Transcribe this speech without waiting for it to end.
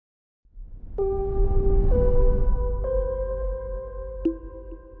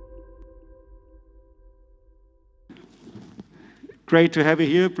Great to have you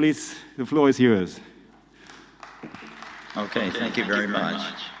here. Please, the floor is yours. Okay, thank you very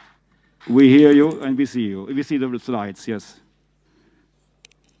much. We hear you and we see you. We see the slides, yes.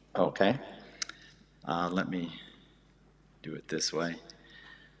 Okay. Let me do it this way.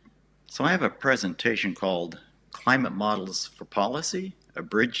 So I have a presentation called Climate Models for Policy, A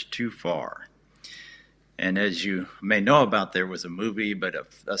Bridge Too Far. And as you may know about, there was a movie, but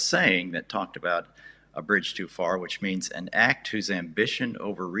a saying that talked about a bridge too far, which means an act whose ambition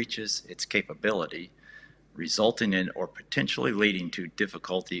overreaches its capability, resulting in or potentially leading to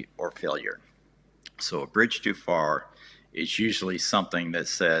difficulty or failure. So a bridge too far is usually something that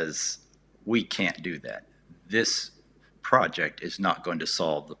says, we can't do that. This project is not going to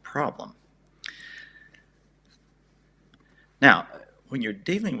solve the problem. Now, when you're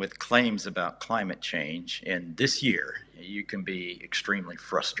dealing with claims about climate change in this year, you can be extremely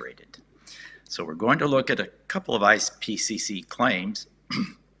frustrated. So we're going to look at a couple of IPCC claims,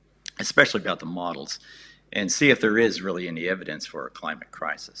 especially about the models, and see if there is really any evidence for a climate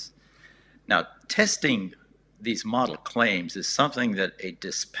crisis. Now, testing these model claims is something that a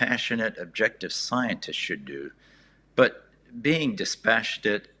dispassionate, objective scientist should do, but being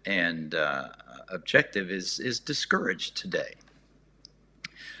dispassionate and objective is discouraged today.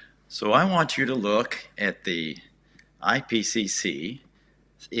 So I want you to look at the IPCC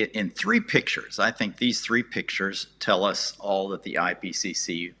in three pictures. I think these three pictures tell us all that the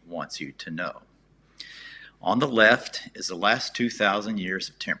IPCC wants you to know. On the left is the last 2,000 years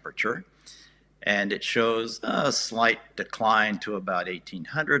of temperature, and it shows a slight decline to about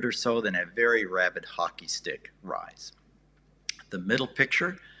 1800 or so, then a very rapid hockey stick rise. The middle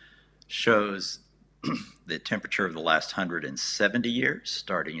picture shows the temperature of the last 170 years,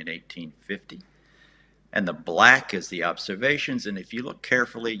 starting in 1850. And the black is the observations, and if you look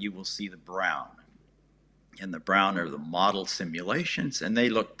carefully, you will see the brown. And the brown are the model simulations, and they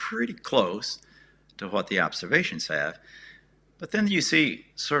look pretty close to what the observations have. But then you see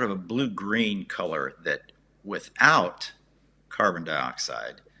sort of a blue-green color that without carbon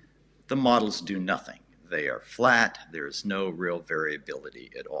dioxide, the models do nothing. They are flat. There is no real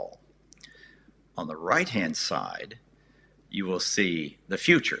variability at all. On the right-hand side, you will see the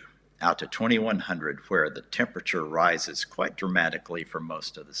future out to 2100, where the temperature rises quite dramatically for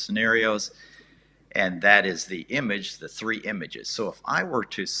most of the scenarios. And that is the image, the three images. So if I were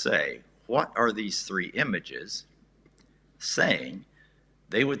to say, what are these three images saying,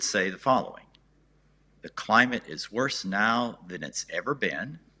 they would say the following. The climate is worse now than it's ever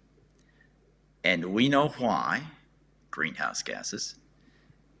been, and we know why, greenhouse gases,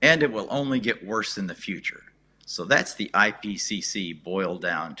 and it will only get worse in the future. So that's the IPCC boiled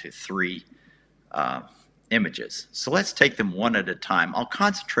down to three images. So let's take them one at a time. I'll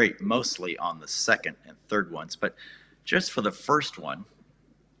concentrate mostly on the second and third ones, but just for the first one,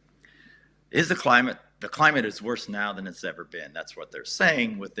 is the climate is worse now than it's ever been. That's what they're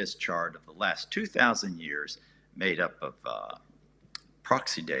saying with this chart of the last 2,000 years made up of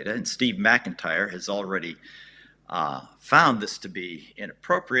proxy data. And Steve McIntyre has already found this to be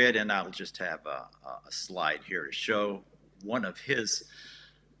inappropriate, and I'll just have a slide here to show one of his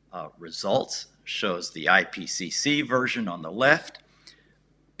results. Shows the IPCC version on the left,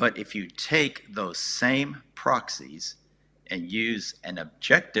 but if you take those same proxies and use an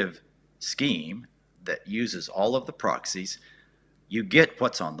objective scheme that uses all of the proxies, you get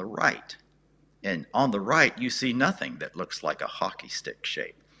what's on the right. And on the right, you see nothing that looks like a hockey stick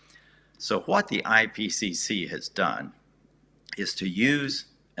shape. So what the IPCC has done is to use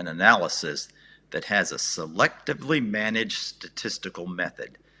an analysis that has a selectively managed statistical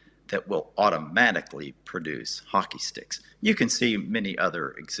method that will automatically produce hockey sticks. You can see many other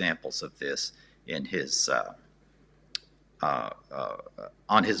examples of this in his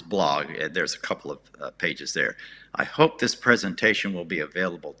on his blog. There's a couple of pages there. I hope this presentation will be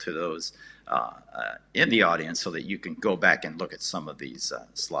available to those in the audience so that you can go back and look at some of these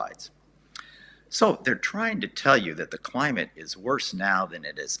slides. So they're trying to tell you that the climate is worse now than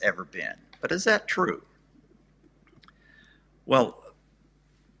it has ever been. But is that true? Well,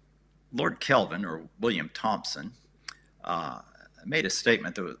 Lord Kelvin, or William Thomson, made a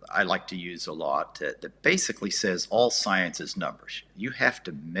statement that I like to use a lot that basically says all science is numbers. You have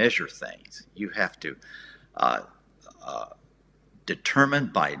to measure things. You have to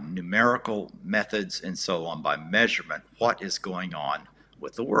determine by numerical methods and so on, by measurement, what is going on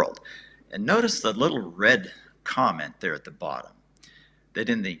with the world. And notice the little red comment there at the bottom, that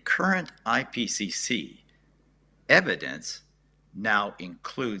in the current IPCC, evidence now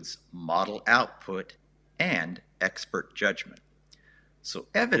includes model output and expert judgment. So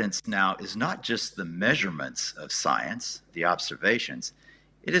evidence now is not just the measurements of science, the observations.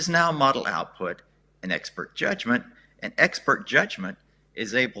 It is now model output and expert judgment, and expert judgment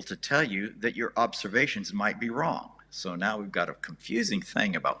is able to tell you that your observations might be wrong. So now we've got a confusing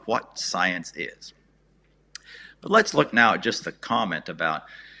thing about what science is. But let's look now at just the comment about,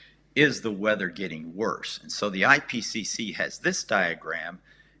 is the weather getting worse? And so the IPCC has this diagram,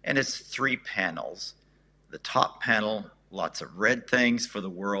 and it's 3 panels. The top panel, lots of red things for the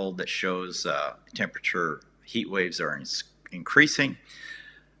world that shows temperature, heat waves are increasing.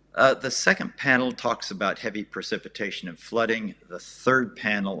 The second panel talks about heavy precipitation and flooding. The third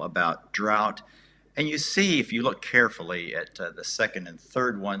panel about drought. And you see, if you look carefully at the second and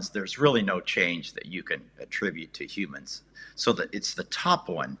third ones, there's really no change that you can attribute to humans. So that it's the top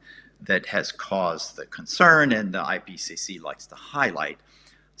one that has caused the concern, and the IPCC likes to highlight.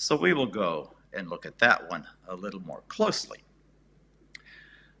 So we will go and look at that one a little more closely.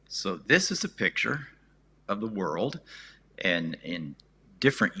 So this is a picture of the world, and in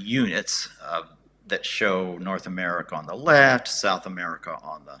different units that show North America on the left, South America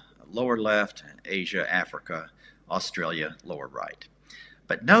on the lower left, and Asia, Africa, Australia, lower right.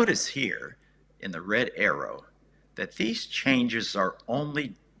 But notice here in the red arrow that these changes are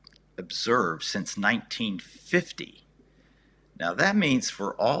only observed since 1950. Now that means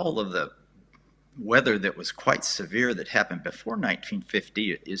for all of the weather that was quite severe that happened before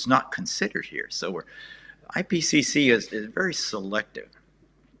 1950 is not considered here. So IPCC is very selective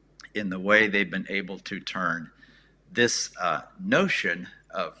in the way they've been able to turn this notion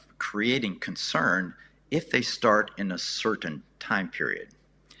of creating concern if they start in a certain time period.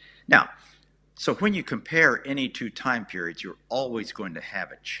 Now, so when you compare any 2 time periods, you're always going to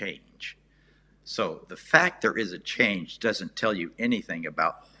have a change. So the fact there is a change doesn't tell you anything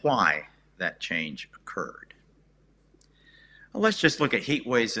about why that change occurred. Well, let's just look at heat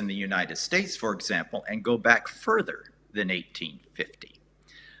waves in the United States, for example, and go back further than 1850.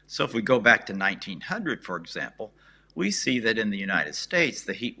 So if we go back to 1900, for example, we see that in the United States,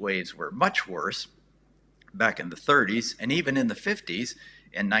 the heat waves were much worse back in the 30s and even in the 50s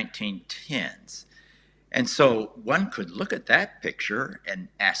and 1910s. And so one could look at that picture and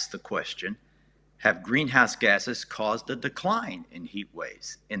ask the question, have greenhouse gases caused a decline in heat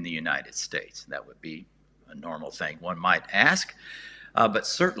waves in the United States? That would be a normal thing one might ask, but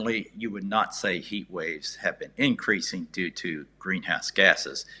certainly you would not say heat waves have been increasing due to greenhouse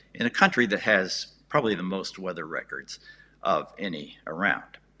gases in a country that has probably the most weather records of any around.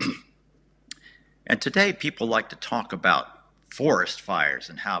 And today people like to talk about forest fires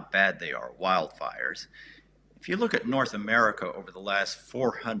and how bad they are, wildfires. If you look at North America over the last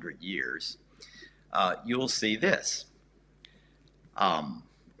 400 years, you'll see this.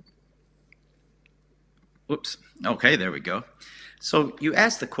 Oops, okay, there we go. So you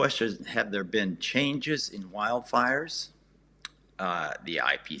ask the question, have there been changes in wildfires? The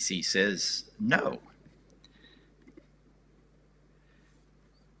IPCC says no.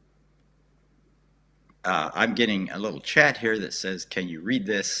 I'm getting a little chat here that says, can you read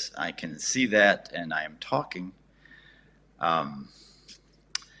this? I can see that, and I am talking.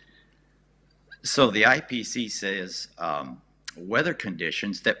 So the IPCC says weather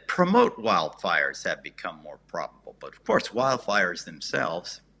conditions that promote wildfires have become more probable. But of course, wildfires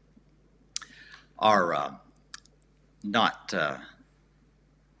themselves are not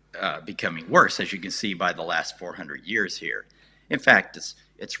becoming worse, as you can see by the last 400 years here. In fact,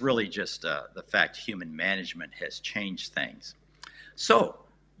 it's really just the fact human management has changed things. So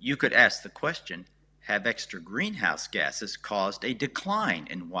you could ask the question, have extra greenhouse gases caused a decline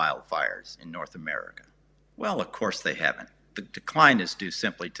in wildfires in North America? Well, of course they haven't. The decline is due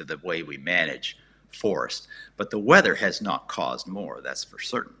simply to the way we manage forest, but the weather has not caused more, that's for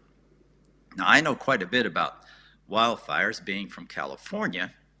certain. Now, I know quite a bit about wildfires, being from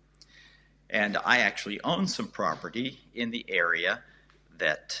California, and I actually own some property in the area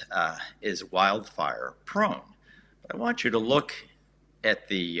that is wildfire prone. But I want you to look at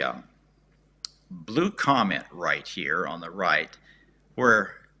the blue comment right here on the right,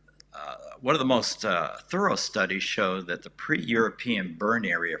 where one of the most thorough studies showed that the pre-European burn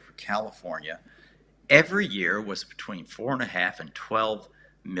area for California every year was between 4.5 and 12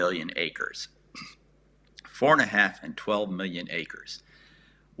 million acres. 4.5 and 12 million acres.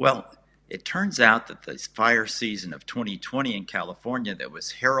 Well, it turns out that the fire season of 2020 in California that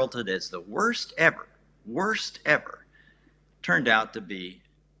was heralded as the worst ever, turned out to be,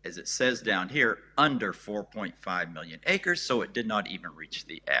 as it says down here, under 4.5 million acres, so it did not even reach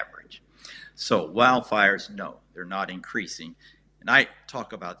the average. So wildfires, no, they're not increasing And I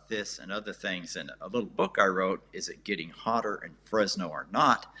talk about this and other things in a little book I wrote, Is It Getting Hotter in Fresno or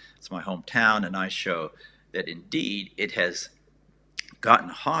Not? It's my hometown, and I show that indeed it has gotten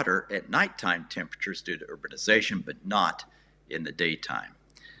hotter at nighttime temperatures due to urbanization, but not in the daytime.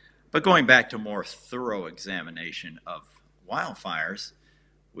 But going back to more thorough examination of wildfires,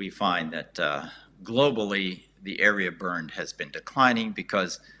 we find that globally the area burned has been declining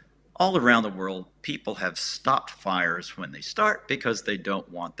because all around the world people have stopped fires when they start because they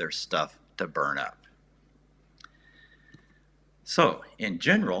don't want their stuff to burn up. So in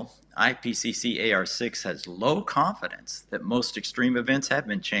general, IPCC AR6 has low confidence that most extreme events have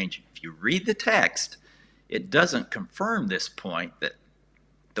been changing. If you read the text, it doesn't confirm this point that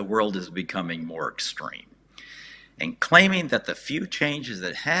the world is becoming more extreme. And claiming that the few changes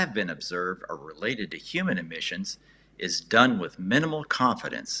that have been observed are related to human emissions is done with minimal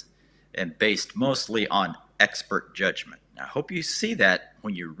confidence and based mostly on expert judgment. Now, I hope you see that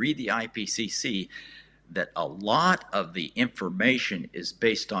when you read the IPCC, that a lot of the information is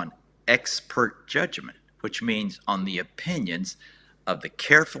based on expert judgment, which means on the opinions of the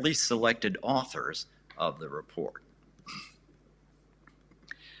carefully selected authors of the report.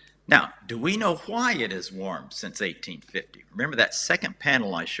 Now, do we know why it has warmed since 1850? Remember that second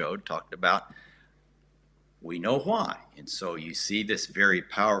panel I showed talked about we know why. And so you see this very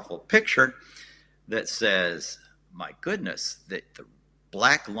powerful picture that says, my goodness, that the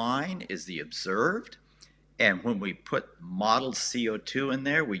black line is the observed. And when we put modeled CO2 in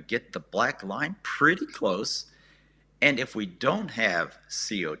there, we get the black line pretty close. And if we don't have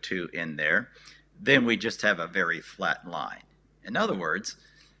CO2 in there, then we just have a very flat line. In other words,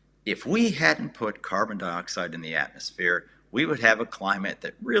 if we hadn't put carbon dioxide in the atmosphere, we would have a climate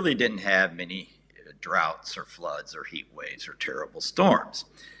that really didn't have many droughts or floods or heat waves or terrible storms.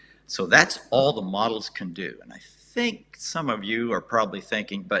 So that's all the models can do. And I think some of you are probably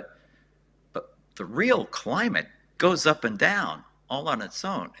thinking, but the real climate goes up and down all on its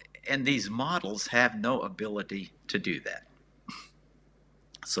own. And these models have no ability to do that.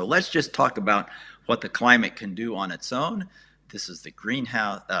 So let's just talk about what the climate can do on its own. This is the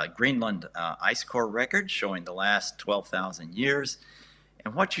Greenland ice core record showing the last 12,000 years.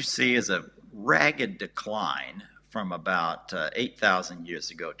 And what you see is a ragged decline from about 8,000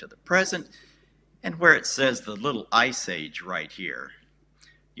 years ago to the present. And where it says the little ice age right here,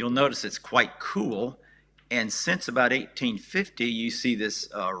 you'll notice it's quite cool. And since about 1850, you see this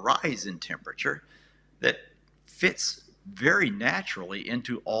rise in temperature that fits very naturally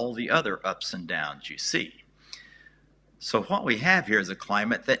into all the other ups and downs you see. So what we have here is a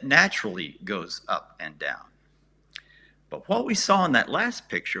climate that naturally goes up and down. But what we saw in that last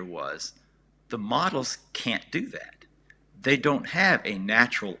picture was the models can't do that. They don't have a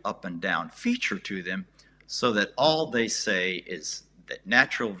natural up and down feature to them, so that all they say is that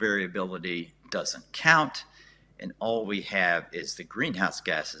natural variability doesn't count, and all we have is the greenhouse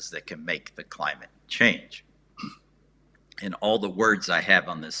gases that can make the climate change. And all the words I have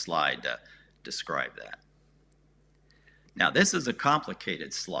on this slide describe that. Now, this is a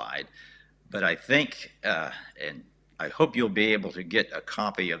complicated slide, but I think, and I hope you'll be able to get a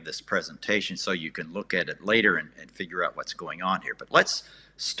copy of this presentation so you can look at it later and figure out what's going on here. But let's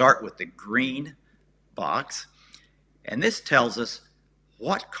start with the green box. And this tells us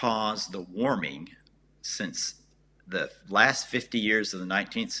what caused the warming since the last 50 years of the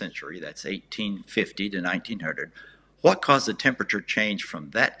 19th century, that's 1850 to 1900, what caused the temperature change from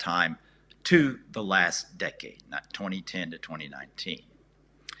that time to the last decade, not 2010 to 2019.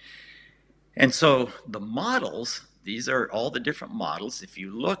 And so the models, these are all the different models. If you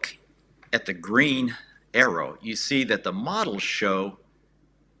look at the green arrow, you see that the models show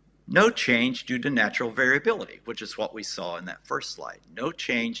no change due to natural variability, which is what we saw in that first slide. No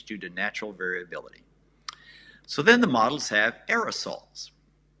change due to natural variability. So then the models have aerosols.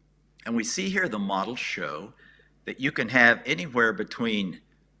 And we see here the models show that you can have anywhere between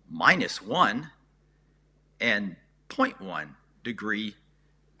 -1 and 0.1 degree,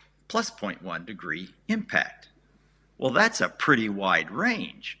 plus 0.1 degree impact. Well, that's a pretty wide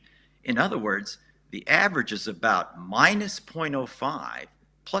range. In other words, the average is about -0.05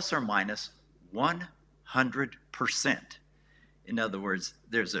 plus or minus 100%. In other words,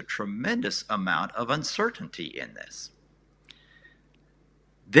 there's a tremendous amount of uncertainty in this.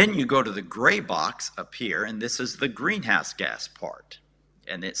 Then you go to the gray box up here, and this is the greenhouse gas part.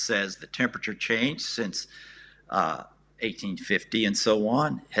 And it says the temperature change since 1850 and so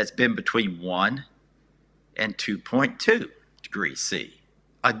on has been between 1 and 2.2 degrees C.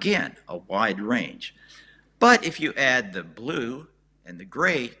 Again, a wide range. But if you add the blue and the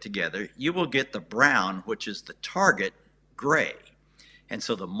gray together, you will get the brown, which is the target gray. And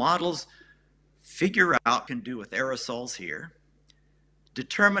so the models figure out what can do with aerosols here,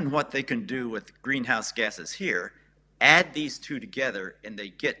 determine what they can do with greenhouse gases here, add these two together, and they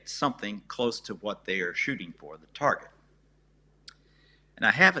get something close to what they are shooting for, the target. And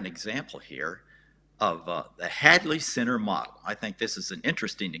I have an example here of the Hadley Center model. I think this is an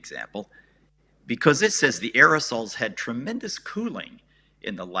interesting example because it says the aerosols had tremendous cooling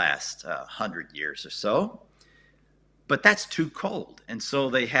in the last 100 years or so, but that's too cold. And so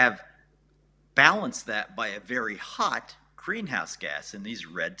they have balanced that by a very hot greenhouse gas in these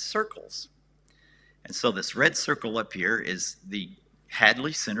red circles. And so this red circle up here is the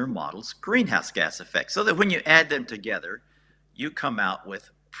Hadley Center model's greenhouse gas effect. So that when you add them together, you come out with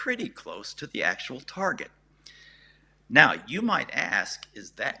pretty close to the actual target. Now, you might ask,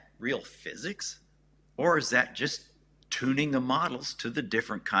 is that real physics? Or is that just tuning the models to the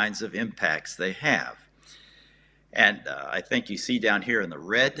different kinds of impacts they have? And I think you see down here in the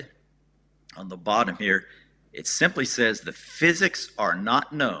red, on the bottom here, it simply says the physics are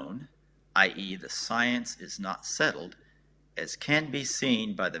not known, i.e. the science is not settled, as can be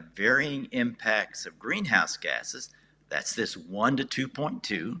seen by the varying impacts of greenhouse gases. That's this 1 to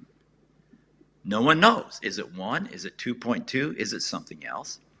 2.2. No one knows. Is it 1? Is it 2.2? Is it something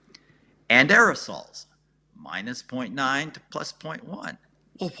else? And aerosols, minus 0.9 to plus 0.1.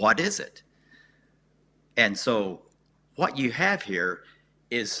 Well, what is it? And so what you have here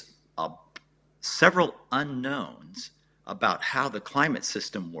is several unknowns about how the climate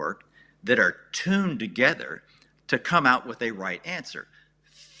system worked that are tuned together to come out with a right answer.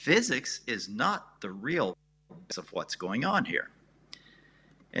 Physics is not the real of what's going on here.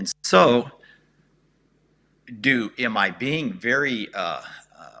 And so, am I being very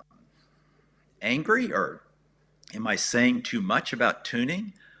angry, or am I saying too much about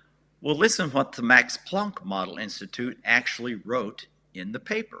tuning? Well, listen what the Max Planck Model Institute actually wrote in the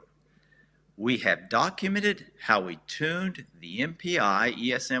paper. We have documented how we tuned the MPI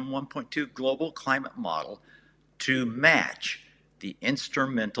ESM 1.2 global climate model to match the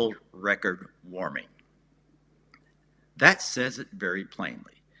instrumental record warming. That says it very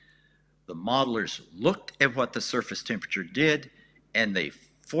plainly. The modelers looked at what the surface temperature did, and they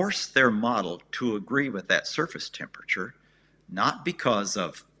forced their model to agree with that surface temperature, not because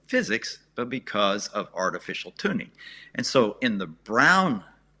of physics, but because of artificial tuning. And so in the brown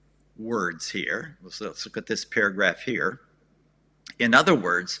words here, let's look at this paragraph here. In other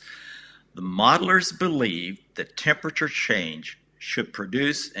words, the modelers believed that temperature change should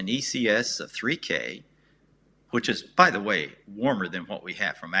produce an ECS of 3K, which is, by the way, warmer than what we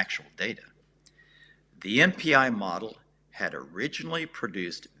have from actual data. The MPI model had originally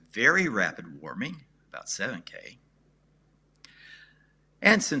produced very rapid warming, about 7K.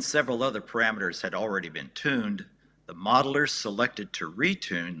 And since several other parameters had already been tuned, the modelers selected to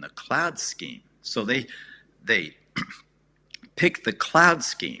retune the cloud scheme. So they picked the cloud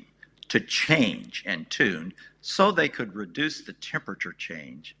scheme to change and tune so they could reduce the temperature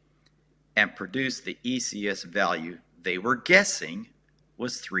change and produce the ECS value they were guessing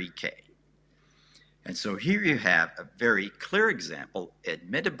was 3K. And so here you have a very clear example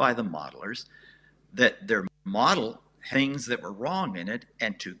admitted by the modelers that their model had things that were wrong in it,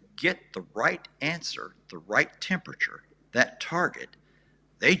 and to get the right answer, the right temperature, that target,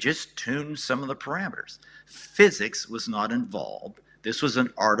 they just tuned some of the parameters. Physics was not involved. This was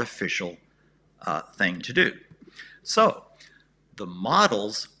an artificial thing to do. So the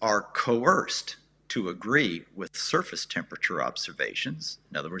models are coerced to agree with surface temperature observations.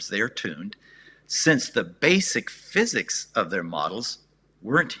 In other words, they are tuned, since the basic physics of their models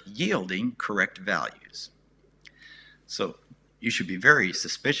weren't yielding correct values. So you should be very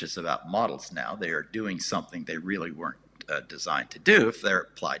suspicious about models now. They are doing something they really weren't designed to do if they're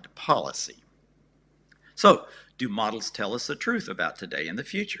applied to policy. So do models tell us the truth about today and the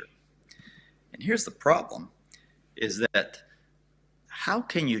future? And here's the problem, is that how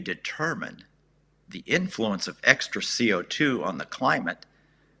can you determine the influence of extra CO2 on the climate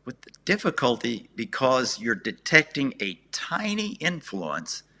with the difficulty because you're detecting a tiny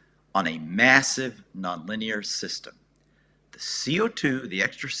influence on a massive nonlinear system? The CO2, the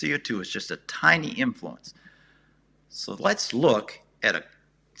extra CO2, is just a tiny influence. So let's look at a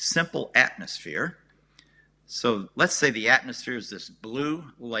simple atmosphere. So let's say the atmosphere is this blue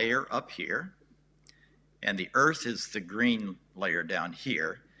layer up here, and the Earth is the green layer down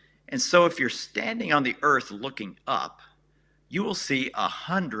here. And so if you're standing on the Earth looking up, you will see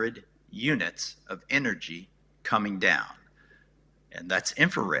 100 units of energy coming down. And that's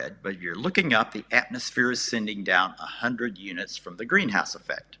infrared, but if you're looking up, the atmosphere is sending down 100 units from the greenhouse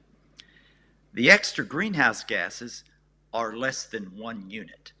effect. The extra greenhouse gases are less than 1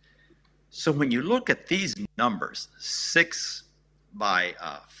 unit. So when you look at these numbers, 6 by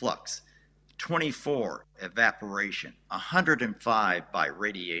flux, 24 evaporation, 105 by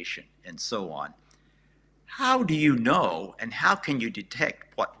radiation, and so on, how do you know and how can you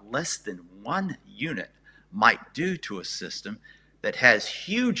detect what less than 1 unit might do to a system that has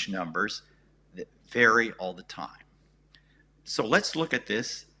huge numbers that vary all the time? So let's look at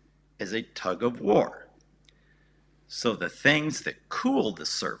this as a tug of war. So the things that cool the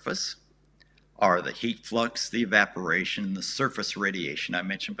surface are the heat flux, the evaporation, and the surface radiation I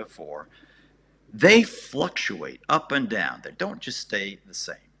mentioned before. They fluctuate up and down. They don't just stay the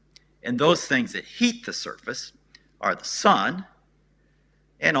same. And those things that heat the surface are the sun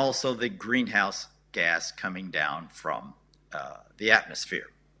and also the greenhouse gas coming down from the atmosphere.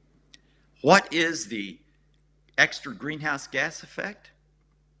 What is the extra greenhouse gas effect?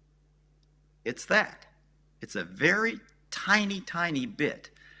 It's that. It's a very tiny, tiny bit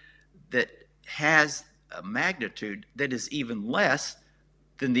that has a magnitude that is even less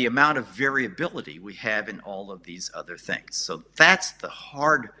than the amount of variability we have in all of these other things. So that's the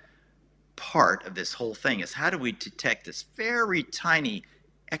hard part of this whole thing, is how do we detect this very tiny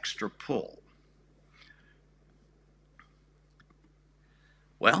extra pull?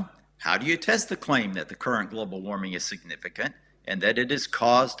 Well, how do you test the claim that the current global warming is significant and that it is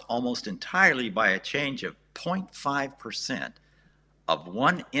caused almost entirely by a change of 0.5% of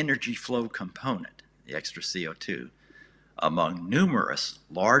one energy flow component, the extra CO2, among numerous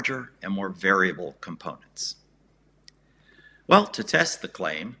larger and more variable components? Well, to test the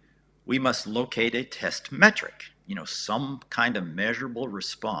claim, we must locate a test metric, some kind of measurable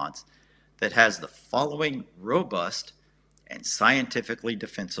response that has the following robust and scientifically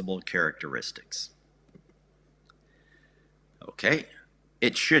defensible characteristics. Okay,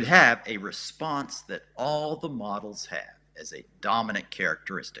 it should have a response that all the models have as a dominant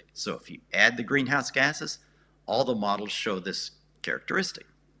characteristic. So if you add the greenhouse gases, all the models show this characteristic.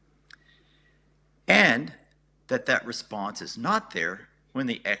 And that response is not there when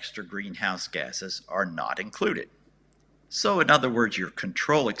the extra greenhouse gases are not included. So in other words, your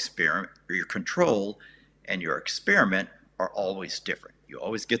control and your experiment are always different. You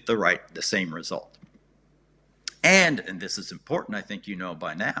always get the same result. And this is important, I think you know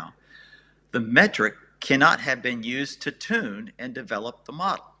by now, the metric cannot have been used to tune and develop the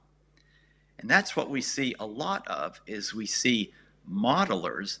model. And that's what we see a lot of, is we see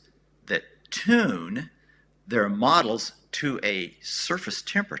modelers that tune their models to a surface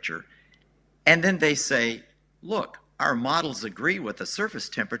temperature, and then they say, look, our models agree with the surface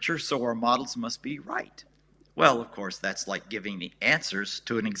temperature, so our models must be right. Well, of course, that's like giving the answers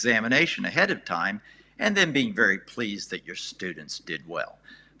to an examination ahead of time and then being very pleased that your students did well.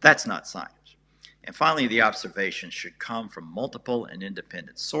 That's not science. And finally, the observations should come from multiple and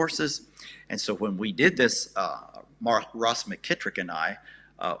independent sources. And so when we did this, Ross McKittrick and I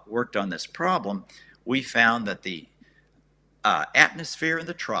worked on this problem, we found that the atmosphere in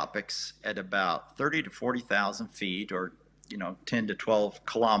the tropics at about 30 to 40,000 feet, or 10 to 12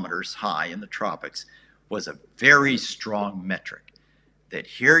 kilometers high in the tropics, was a very strong metric. That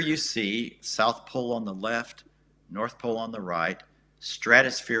here you see South Pole on the left, North Pole on the right,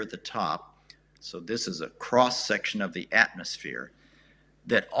 stratosphere at the top. So this is a cross section of the atmosphere.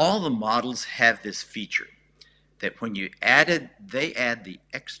 That all the models have this feature, that when they add the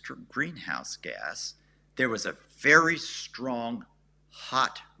extra greenhouse gas, there was a very strong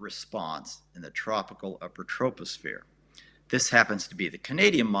hot response in the tropical upper troposphere. This happens to be the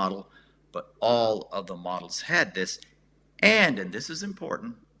Canadian model, but all of the models had this. And this is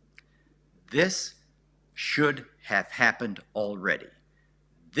important, this should have happened already.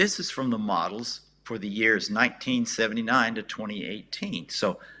 This is from the models for the years 1979 to 2018.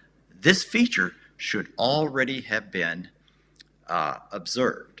 So this feature should already have been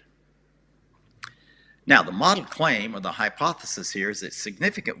observed. Now, the model claim, or the hypothesis here, is that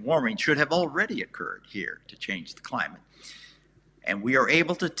significant warming should have already occurred here to change the climate. And we are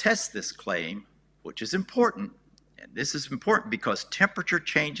able to test this claim, which is important. And this is important because temperature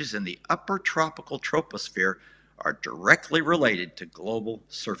changes in the upper tropical troposphere are directly related to global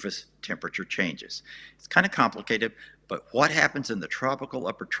surface temperature changes. It's kind of complicated, but what happens in the tropical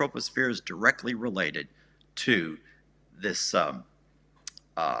upper troposphere is directly related to this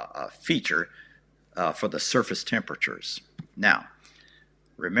feature for the surface temperatures. Now,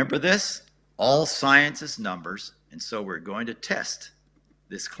 remember this, all science is numbers, and so we're going to test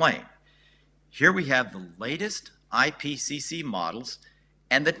this claim. Here we have the latest IPCC models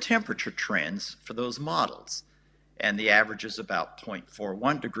and the temperature trends for those models. And the average is about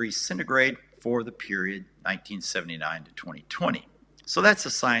 0.41 degrees centigrade for the period 1979 to 2020. So that's a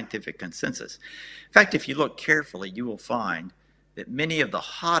scientific consensus. In fact, if you look carefully, you will find that many of the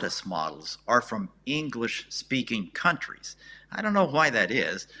hottest models are from English-speaking countries. I don't know why that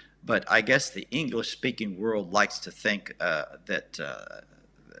is, but I guess the English-speaking world likes to think that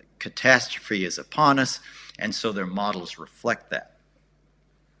catastrophe is upon us, and so their models reflect that.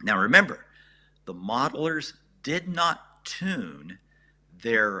 Now remember, the modelers did not tune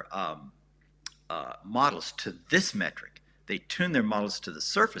their models to this metric. They tuned their models to the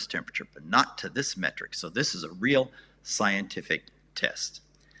surface temperature, but not to this metric. So this is a real scientific test.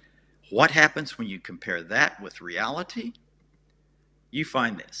 What happens when you compare that with reality? You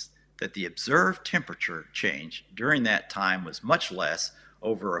find this, that the observed temperature change during that time was much less,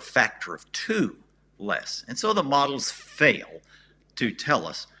 over a factor of 2 less. And so the models fail to tell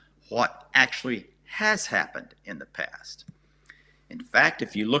us what actually has happened in the past. In fact,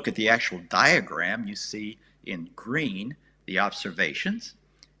 if you look at the actual diagram, you see in green the observations,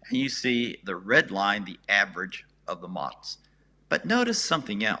 and you see the red line, the average of the models. But notice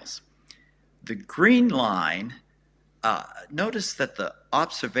something else. The green line, notice that the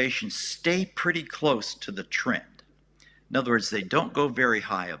observations stay pretty close to the trend. In other words, they don't go very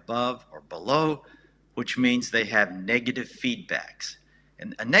high above or below, which means they have negative feedbacks.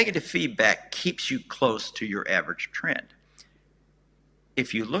 And a negative feedback keeps you close to your average trend.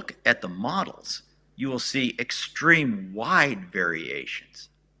 If you look at the models, you will see extreme wide variations.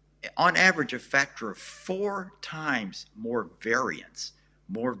 On average, a factor of 4 times more variance,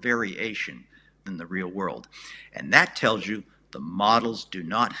 more variation than the real world. And that tells you the models do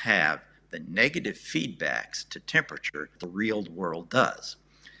not have the negative feedbacks to temperature the real world does.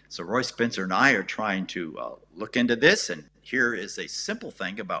 So Roy Spencer and I are trying to look into this, and here is a simple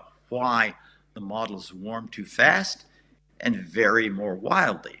thing about why the models warm too fast and vary more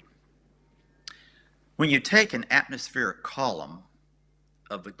wildly. When you take an atmospheric column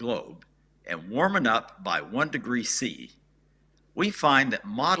of the globe and warm it up by 1 degree C, we find that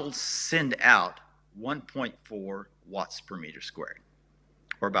models send out 1.4 watts per meter squared,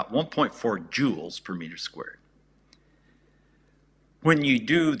 or about 1.4 joules per meter squared. When you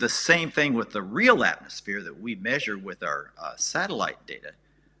do the same thing with the real atmosphere that we measure with our satellite data,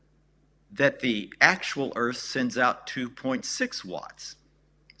 that the actual Earth sends out 2.6 watts.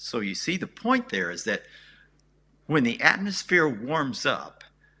 So you see the point there is that when the atmosphere warms up,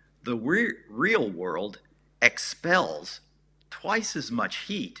 the real world expels twice as much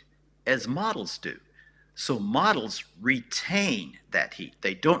heat as models do. So models retain that heat.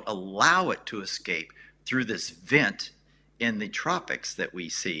 They don't allow it to escape through this vent in the tropics that we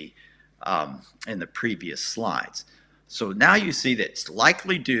see in the previous slides. So now you see that it's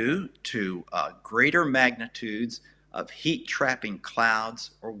likely due to greater magnitudes of heat-trapping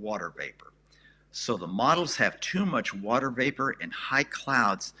clouds or water vapor. So the models have too much water vapor and high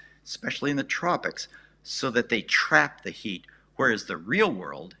clouds, especially in the tropics, so that they trap the heat, whereas the real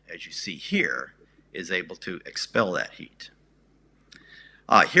world, as you see here, is able to expel that heat.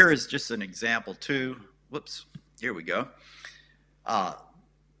 Here is just an example too. Whoops, here we go.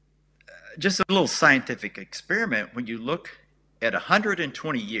 Just a little scientific experiment. When you look at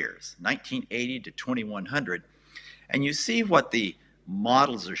 120 years, 1980 to 2100, and you see what the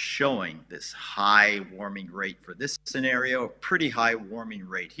models are showing, this high warming rate for this scenario, a pretty high warming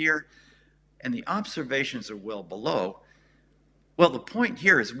rate here, and the observations are well below. Well, the point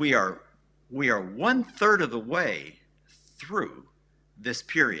here is we are 1/3 of the way through this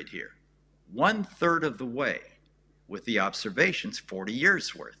period here. 1/3 of the way with the observations, 40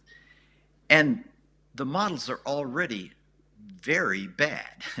 years worth. And the models are already very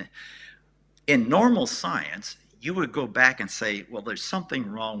bad. In normal science, you would go back and say, well, there's something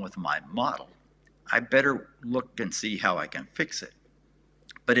wrong with my model. I better look and see how I can fix it.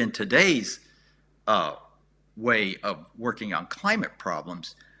 But in today's way of working on climate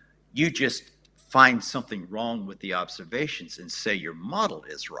problems, you just find something wrong with the observations and say your model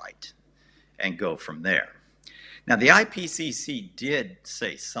is right and go from there. Now, the IPCC did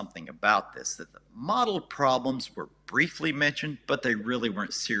say something about this, that the model problems were briefly mentioned, but they really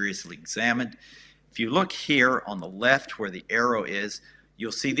weren't seriously examined. If you look here on the left where the arrow is,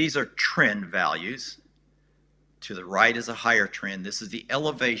 you'll see these are trend values. To the right is a higher trend. This is the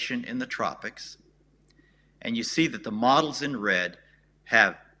elevation in the tropics. And you see that the models in red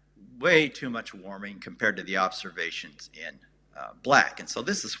have way too much warming compared to the observations in black. And so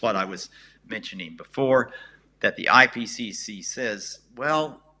this is what I was mentioning before, that the IPCC says,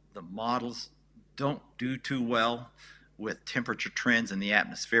 well, the models don't do too well with temperature trends in the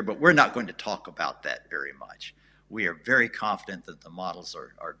atmosphere, but we're not going to talk about that very much. We are very confident that the models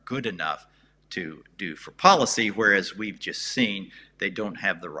are good enough to do for policy, whereas we've just seen they don't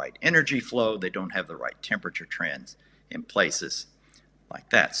have the right energy flow, they don't have the right temperature trends in places like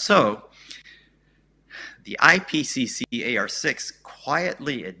that. So the IPCC AR6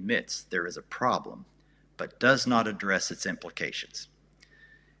 quietly admits there is a problem, but does not address its implications.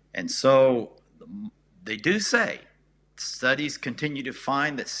 And so they do say studies continue to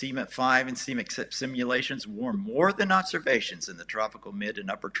find that CMET5 and CMET simulations warm more than observations in the tropical mid and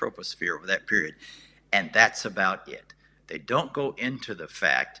upper troposphere over that period. And that's about it. They don't go into the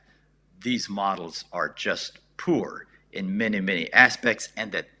fact these models are just poor in many, many aspects,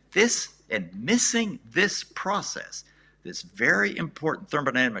 and that missing this process, this very important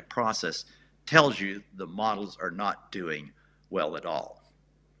thermodynamic process, tells you the models are not doing well at all.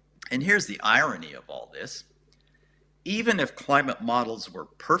 And here's the irony of all this. Even if climate models were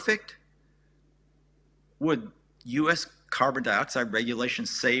perfect, would U.S. carbon dioxide regulations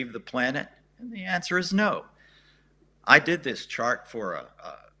save the planet? And the answer is no. I did this chart for a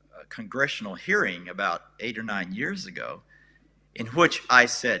congressional hearing about 8 or 9 years ago, in which I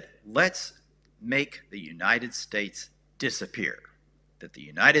said, let's make the United States disappear, that the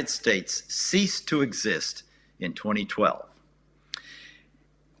United States cease to exist in 2012.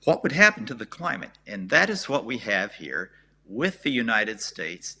 What would happen to the climate? And that is what we have here with the United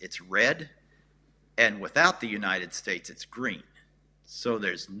States. It's red, and without the United States, it's green. So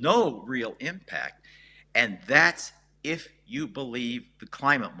there's no real impact, and that's if you believe the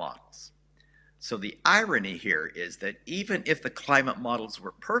climate models. So the irony here is that even if the climate models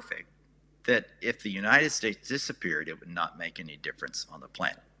were perfect, that if the United States disappeared, it would not make any difference on the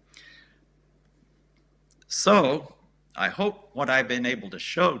planet. So I hope what I've been able to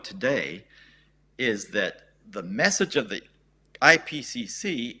show today is that the message of the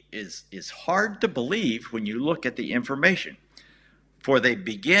IPCC is hard to believe when you look at the information. For they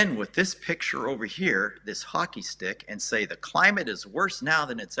begin with this picture over here, this hockey stick, and say the climate is worse now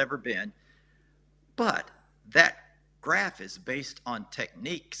than it's ever been. But that graph is based on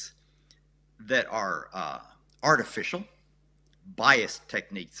techniques that are artificial, biased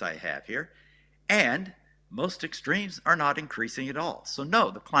techniques I have here, and most extremes are not increasing at all. So no,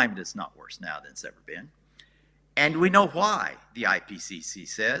 the climate is not worse now than it's ever been. And we know why, the IPCC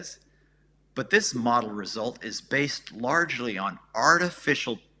says, but this model result is based largely on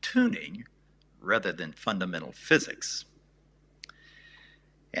artificial tuning rather than fundamental physics.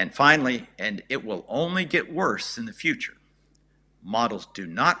 And finally, and it will only get worse in the future, models do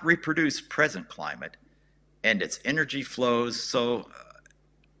not reproduce present climate and its energy flows, so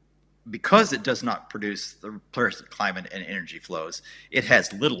because it does not produce the present climate and energy flows, it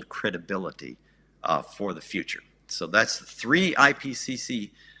has little credibility for the future. So that's the 3 IPCC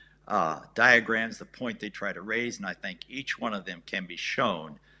diagrams, the point they try to raise, and I think each one of them can be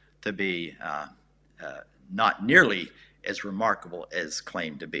shown to be not nearly as remarkable as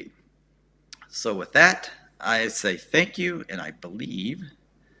claimed to be. So with that, I say thank you, and I believe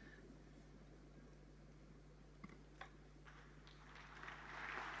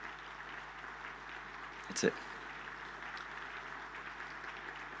that's it.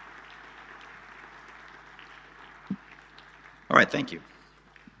 All right, thank you.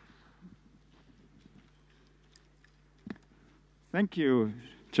 Thank you,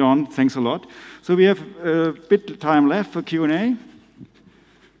 John. Thanks a lot. So we have a bit of time left for Q&A.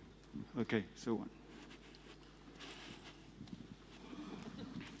 Okay, so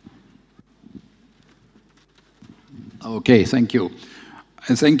Okay, thank you.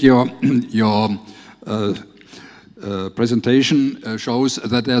 I think your presentation shows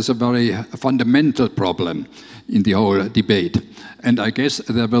that there's a very fundamental problem in the whole debate. And I guess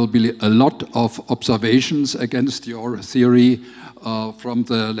there will be a lot of observations against your theory from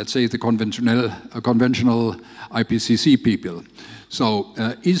the, let's say, the conventional IPCC people. So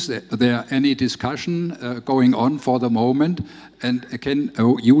is there any discussion going on for the moment? And can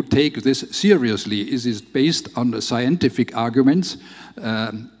you take this seriously? Is it based on the scientific arguments?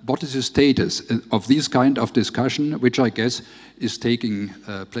 What is the status of this kind of discussion, which I guess is taking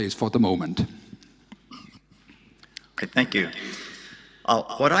place for the moment? Okay, thank you.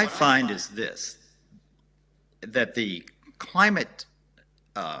 What I find is this, that the climate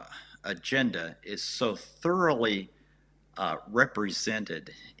agenda is so thoroughly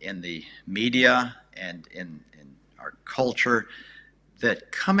represented in the media and in our culture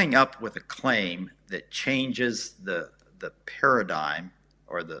that coming up with a claim that changes the paradigm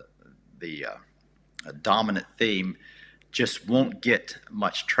or the dominant theme just won't get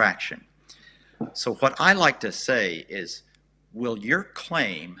much traction. So what I like to say is, will your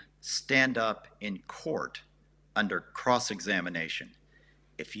claim stand up in court under cross-examination?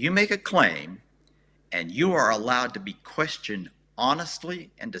 If you make a claim and you are allowed to be questioned honestly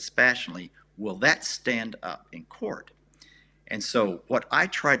and dispassionately, will that stand up in court? And so what I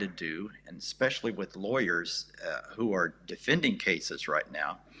try to do, and especially with lawyers who are defending cases right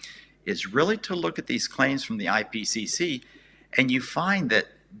now, is really to look at these claims from the IPCC, and you find that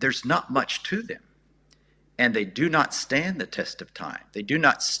there's not much to them. And they do not stand the test of time. They do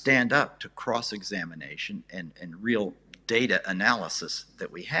not stand up to cross-examination and real data analysis that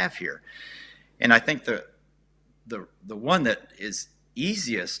we have here. And I think the one that is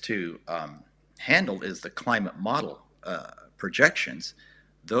easiest to handle is the climate model projections.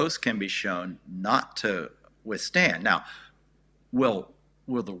 Those can be shown not to withstand. Now, will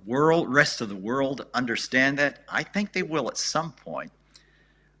the rest of the world understand that? I think they will at some point.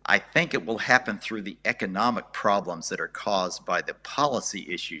 I think it will happen through the economic problems that are caused by the policy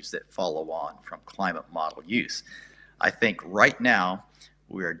issues that follow on from climate model use. I think right now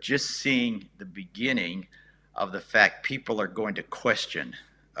we are just seeing the beginning of the fact people are going to question,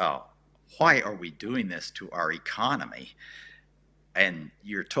 why are we doing this to our economy? And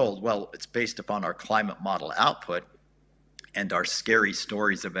you're told, well, it's based upon our climate model output and our scary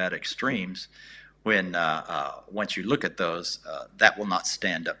stories about extremes. When once you look at those, that will not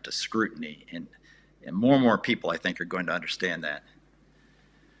stand up to scrutiny. And more people, I think, are going to understand that.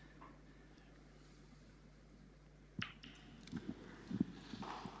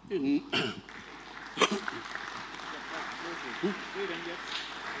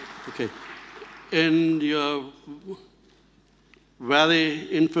 Okay. In your very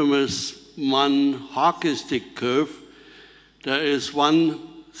infamous Mann hockey stick curve, there is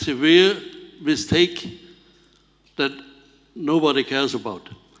one severe mistake that nobody cares about.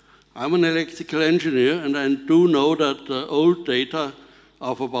 I'm an electrical engineer, and I do know that the old data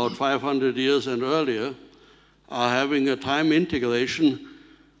of about 500 years and earlier are having a time integration.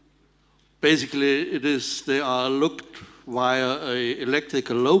 Basically, they are looked via an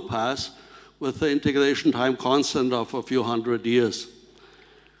electrical low pass with the integration time constant of a few hundred years.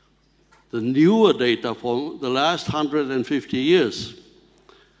 The newer data from the last 150 years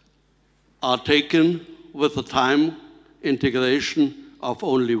are taken with a time integration of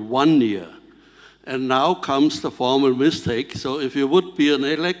only 1 year. And now comes the formal mistake. So if you would be an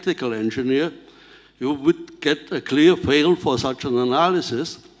electrical engineer, you would get a clear fail for such an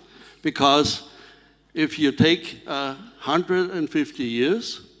analysis, because if you take 150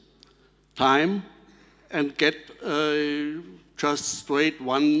 years time and get just straight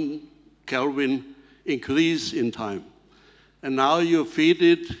 1 Kelvin increase in time, and now you feed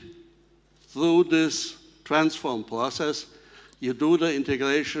it through this transform process, you do the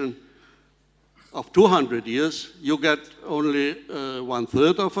integration of 200 years, you get only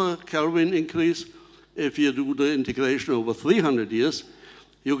 1/3 of a Kelvin increase. If you do the integration over 300 years,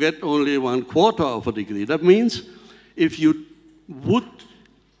 you get only 1/4 of a degree. That means if you would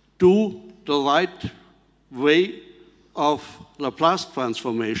do the right way of Laplace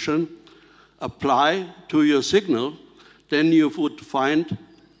transformation, apply to your signal, then you would find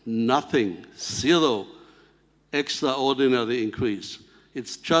nothing, zero extraordinary increase.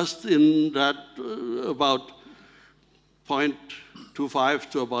 It's just in that about 0.25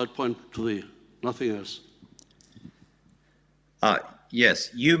 to about 0.3, nothing else. Yes,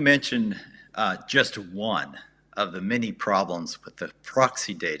 you mentioned just one of the many problems with the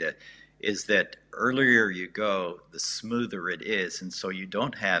proxy data is that earlier you go, the smoother it is, and so you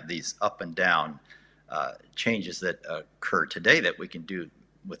don't have these up and down changes that occur today that we can do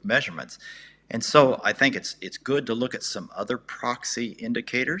with measurements. And so I think it's good to look at some other proxy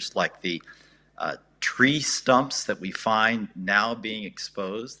indicators, like the tree stumps that we find now being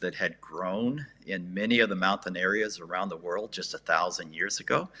exposed that had grown in many of the mountain areas around the world just 1,000 years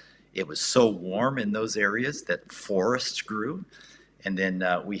ago. It was so warm in those areas that forests grew, and then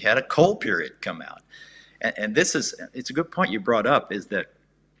we had a cold period come out. And it's a good point you brought up, is that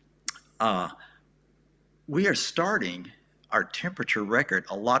we are starting our temperature record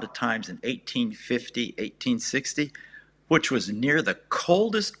a lot of times in 1850, 1860, which was near the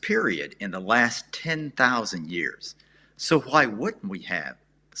coldest period in the last 10,000 years. So why wouldn't we have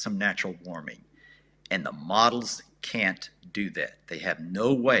some natural warming? And the models can't do that. They have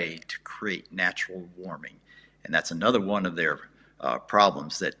no way to create natural warming. And that's another one of their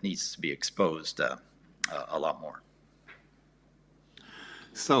problems that needs to be exposed a lot more.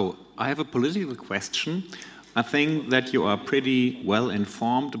 So I have a political question. I think that you are pretty well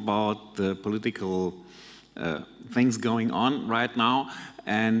informed about the political things going on right now.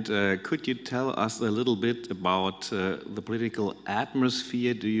 And could you tell us a little bit about the political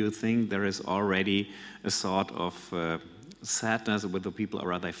atmosphere? Do you think there is already a sort of sadness, whether people are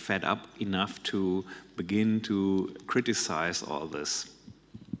rather fed up enough to begin to criticize all this?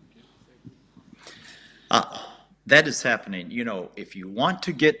 That is happening. You know, if you want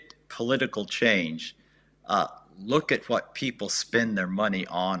to get political change, look at what people spend their money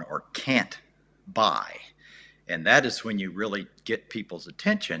on or can't buy. And that is when you really get people's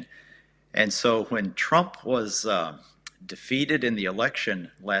attention. And so when Trump was defeated in the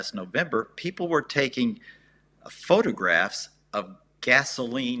election last November, people were taking photographs of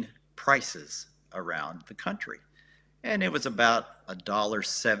gasoline prices around the country. And it was about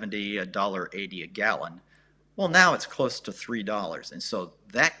 $1.70, $1.80 a gallon. Well, now it's close to $3. And so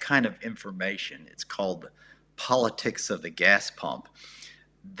that kind of information, it's called the politics of the gas pump.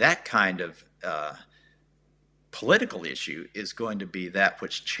 That kind of political issue is going to be that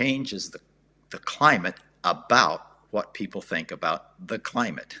which changes the climate about what people think about the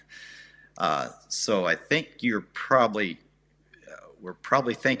climate. So I think we're probably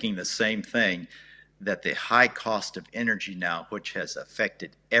thinking the same thing, that the high cost of energy now, which has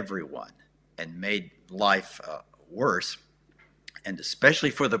affected everyone and made life worse, and especially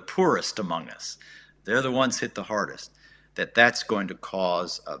for the poorest among us, they're the ones hit the hardest, that's going to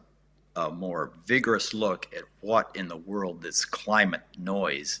cause a more vigorous look at what in the world this climate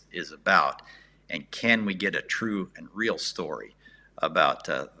noise is about, and can we get a true and real story about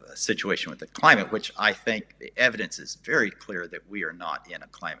a situation with the climate, which I think the evidence is very clear that we are not in a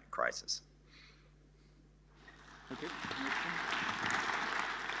climate crisis. Okay.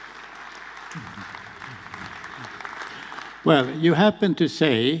 Well, you happen to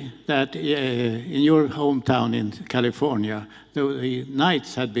say that in your hometown in California, the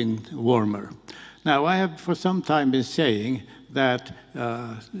nights had been warmer. Now, I have for some time been saying that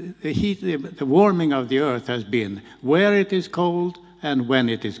the warming of the earth has been where it is cold and when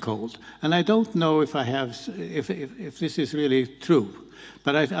it is cold. And I don't know if this is really true,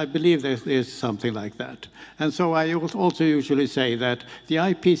 but I believe there's something like that. And so I also usually say that the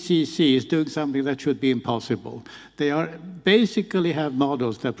IPCC is doing something that should be impossible. They basically have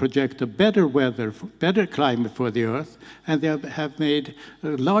models that project a better weather, better climate for the Earth, and they have made a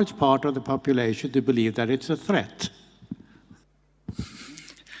large part of the population to believe that it's a threat.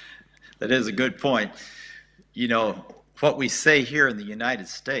 That is a good point. You know, what we say here in the United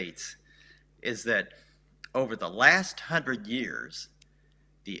States is that over the last 100 years,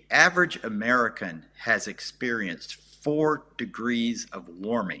 the average American has experienced 4 degrees of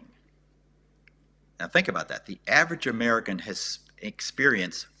warming. Now think about that. The average American has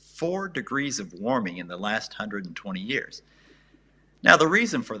experienced 4 degrees of warming in the last 120 years. Now the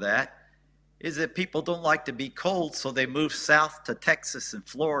reason for that is that people don't like to be cold, so they move south to Texas and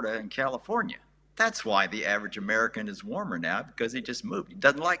Florida and California. That's why the average American is warmer now, because he just moved. He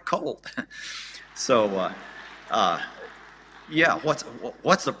doesn't like cold. So, yeah,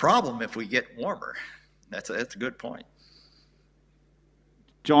 what's the problem if we get warmer? That's a good point.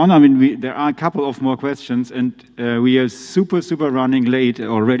 John, I mean, there are a couple of more questions, and we are super running late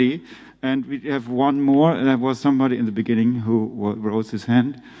already. And we have one more. There was somebody in the beginning who rose his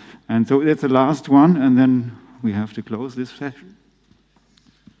hand. And so that's the last one, and then we have to close this session.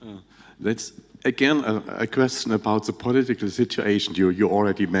 That's again a question about the political situation you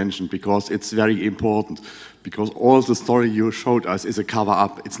already mentioned, because it's very important, because all the story you showed us is a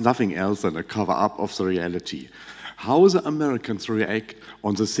cover-up. It's nothing else than a cover-up of the reality. How the Americans react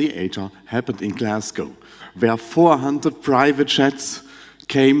on the theater happened in Glasgow, where 400 private jets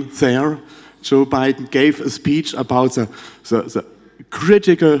came there. Joe Biden gave a speech about the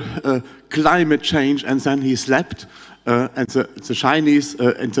critical climate change, and then he slept, and the Chinese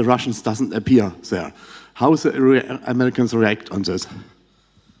and the Russians doesn't appear there. How the Americans react on this?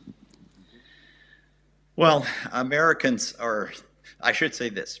 Well, Americans are, I should say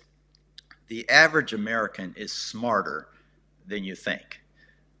this, the average American is smarter than you think,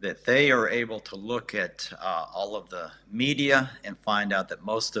 that they are able to look at all of the media and find out that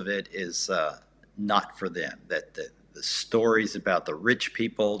most of it is not for them, that the stories about the rich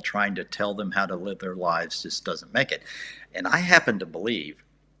people trying to tell them how to live their lives just doesn't make it. And I happen to believe,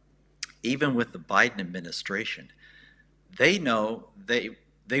 even with the Biden administration, they know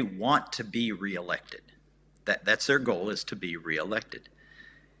they want to be reelected. That's their goal, is to be reelected.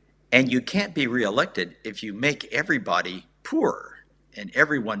 And you can't be reelected if you make everybody poorer and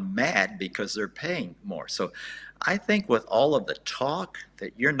everyone mad because they're paying more. So I think with all of the talk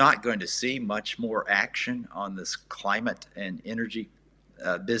that you're not going to see much more action on this climate and energy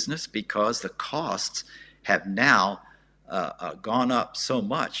business, because the costs have now gone up so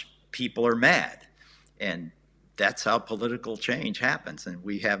much. People are mad, and that's how political change happens. And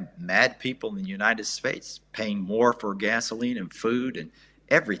we have mad people in the United States paying more for gasoline and food and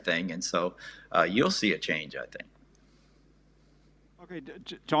everything. And so you'll see a change, I think. Okay,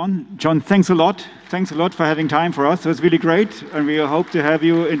 John, thanks a lot. Thanks a lot for having time for us. It was really great, and we hope to have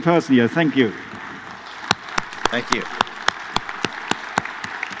you in person here. Thank you. Thank you.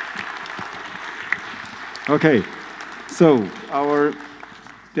 Okay, so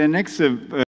the next